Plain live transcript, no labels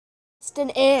Austin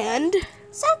and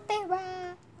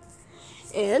Sophia.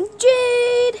 And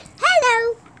Jade.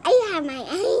 Hello. I have my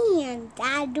hand.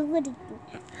 I do it.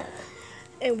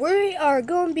 And we are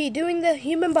going to be doing the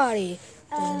human body.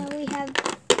 We have.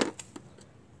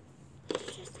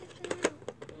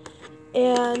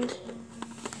 And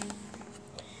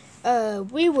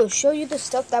we will show you the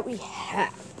stuff that we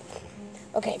have.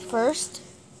 Okay, first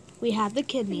we have the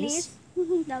kidneys.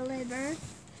 The liver.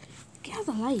 Get out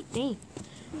the light, dang.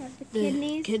 We have the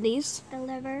The kidneys. The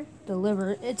liver. The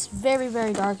liver. It's very,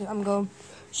 very dark. I'm going to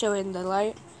show it in the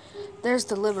light. There's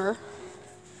the liver.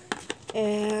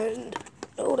 And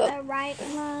hold up. The right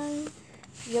lung.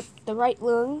 Yep, the right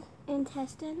lung.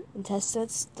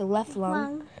 Intestines. The left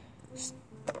lung.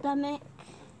 Stomach.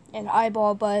 And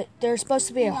eyeball, but there's supposed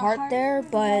to be a heart there,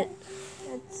 but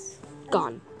It's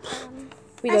gone.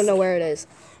 We don't know where it is.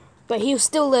 But he'll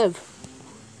still live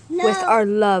no. with our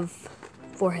love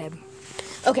for him.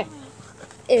 Okay.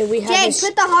 And we have Jade, this,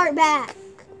 put the heart back.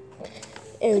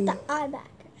 and Put the eye back,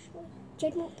 actually.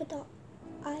 Jade won't put the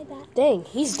eye back. dang,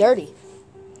 he's dirty.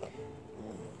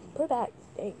 Put it back.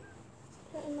 Dang.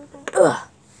 Put in the back. Ugh.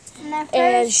 And, then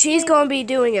And first she's we going to be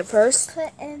doing it first.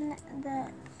 put in the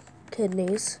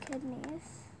Kidneys. kidneys.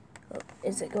 Oh,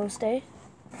 is it going to stay?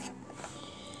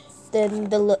 Then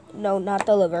no, not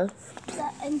the liver. The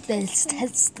The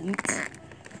intestines. intestines.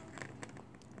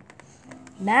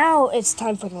 Now it's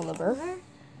time for the liver.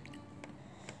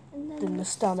 And Then the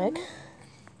stomach.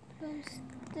 goes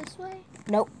this way,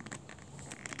 Nope.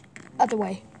 Other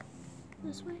way.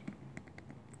 this way.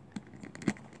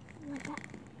 Like that.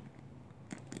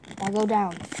 Now go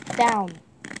down. Down.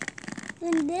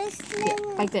 Then this Yeah,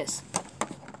 thing. like this.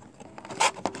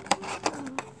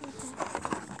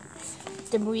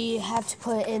 Then we have to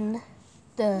put in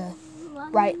the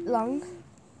right lung.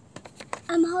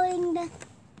 I'm holding the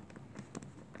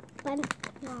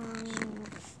lung.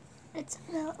 It's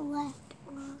the left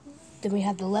lung. Then we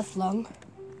have the left lung.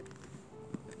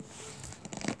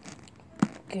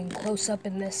 Getting close up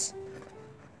in this.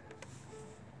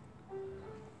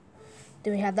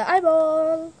 Then we have the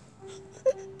eyeball.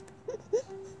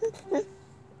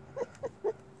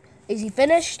 Is he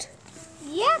finished?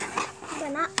 Yep, but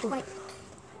not quite.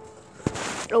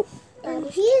 Oh. And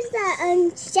here's the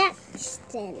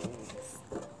intestines.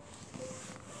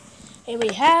 And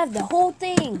we have the whole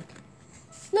thing.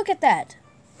 Look at that.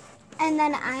 And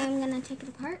then I am gonna take it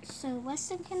apart so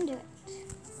Weston can do it.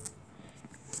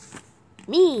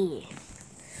 Me.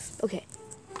 Okay.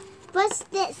 What's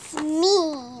this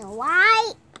me?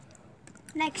 Why?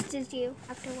 Next is you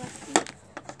after Weston.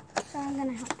 So I'm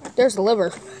gonna help her. There's the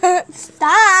liver.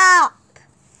 Stop!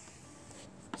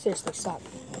 Seriously, stop.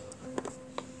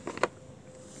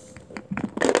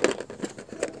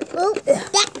 Oop,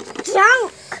 that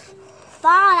junk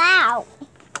fall out.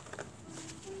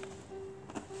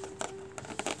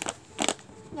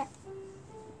 Yeah.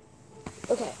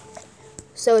 Okay.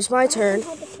 So it's my turn.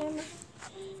 Hold the camera.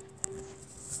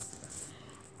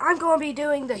 I'm going to be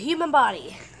doing the human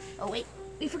body. Oh, wait.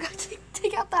 We forgot to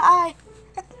take out the eye.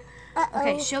 Uh-oh.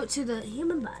 Okay, show it to the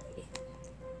human body.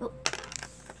 Oh.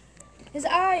 His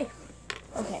eye.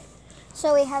 Okay.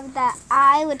 So we have the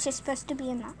eye, which is supposed to be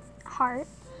in the heart.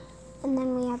 And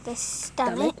then we have the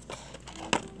stomach,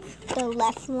 the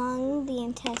left lung, the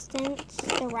intestines,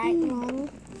 the right lung,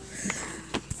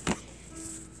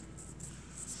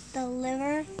 the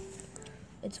liver,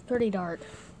 It's pretty dark.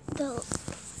 the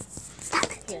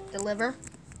Here, the liver.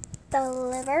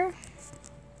 liver,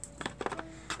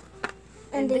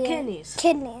 And the kidneys.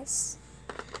 Kidneys.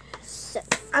 So,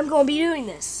 I'm going to be doing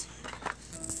this.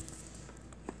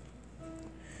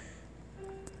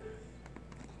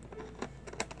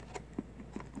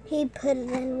 he put it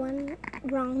in one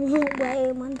wrong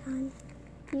way one time.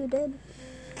 You did.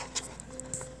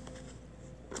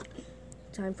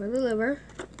 Time for the liver.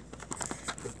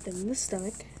 Then the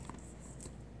stomach.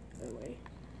 Oh, wait.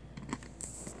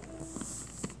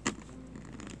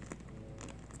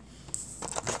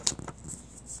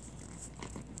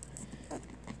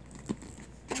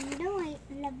 And the right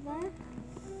liver.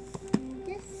 And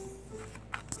this.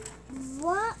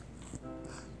 What?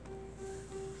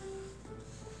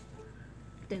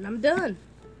 Then I'm done.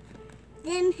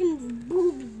 Then his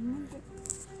boobies.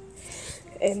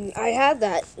 And I have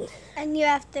that. And you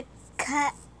have to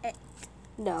cut it.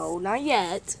 No, not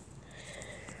yet.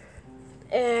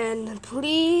 And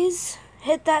please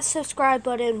hit that subscribe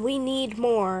button. We need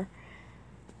more.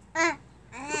 Check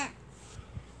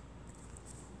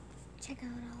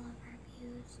out all of our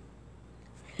views.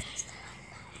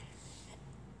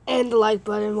 And the like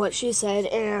button, what she said.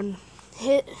 And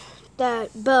hit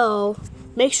that bell.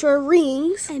 Make sure it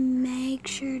rings. And make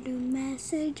sure to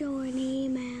message or an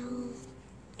email.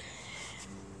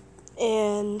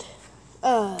 And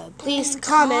please And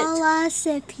comment. Call us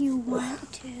if you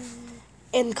want to.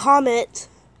 And comment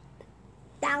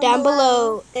down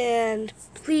below. And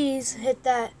please hit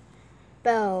that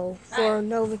bell for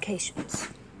notifications.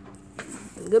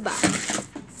 And goodbye.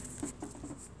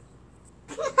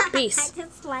 Peace. I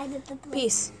just slide it the plate.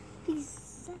 Peace.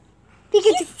 Peace.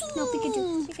 Pikachu. No,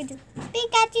 Pikachu. Pikachu.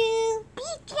 Pikachu.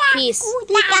 Pikachu. Peace.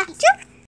 Pikachu.